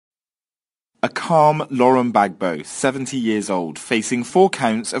calm Laurent Gbagbo, 70 years old, facing 4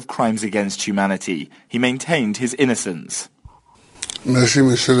 counts of crimes against humanity. He maintained his innocence. Merci,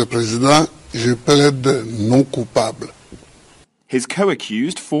 Monsieur le Président. Je plaide non coupable. His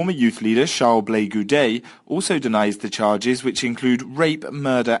co-accused, former youth leader Charles Blé Goudet, also denies the charges, which include rape,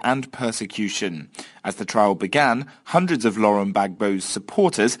 murder and persecution. As the trial began, hundreds of Laurent Gbagbo's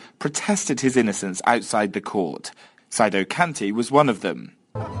supporters protested his innocence outside the court. Saido Kante was one of them.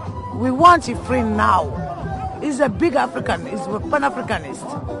 We want him free now. He's a big African, he's a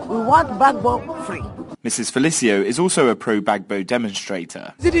Pan-Africanist. We want Gbagbo free. Mrs. Felicio is also a pro-Gbagbo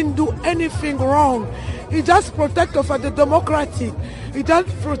demonstrator. He didn't do anything wrong. He just protected for the democracy. He just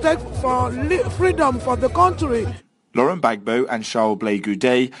protect for freedom for the country. Laurent Gbagbo and Charles Blé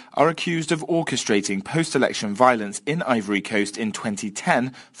Goudet are accused of orchestrating post-election violence in Ivory Coast in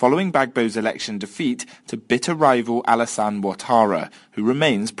 2010 following Gbagbo's election defeat to bitter rival Alassane Ouattara, who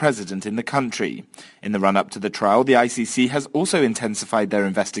remains president in the country. In the run-up to the trial, the ICC has also intensified their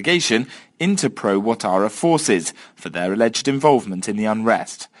investigation into pro-Ouattara forces for their alleged involvement in the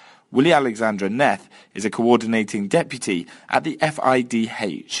unrest. Willie Alexandre Neth is a coordinating deputy at the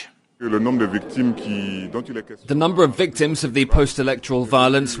FIDH. The number of victims of the post-electoral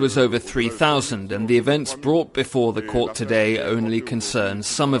violence was over 3,000, and the events brought before the court today only concern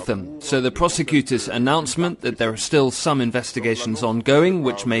some of them. So the prosecutor's announcement that there are still some investigations ongoing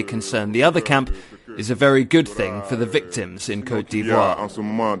which may concern the other camp is a very good thing for the victims in Côte d'Ivoire.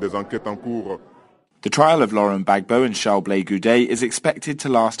 The trial of Laurent Gbagbo and Charles Blé Goudet is expected to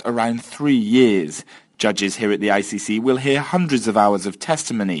last around 3 years. Judges here at the ICC will hear hundreds of hours of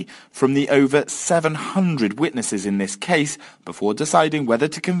testimony from the over 700 witnesses in this case before deciding whether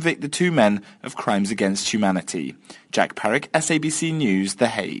to convict the 2 men of crimes against humanity. Jack Parrick, SABC News, The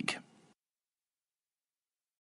Hague.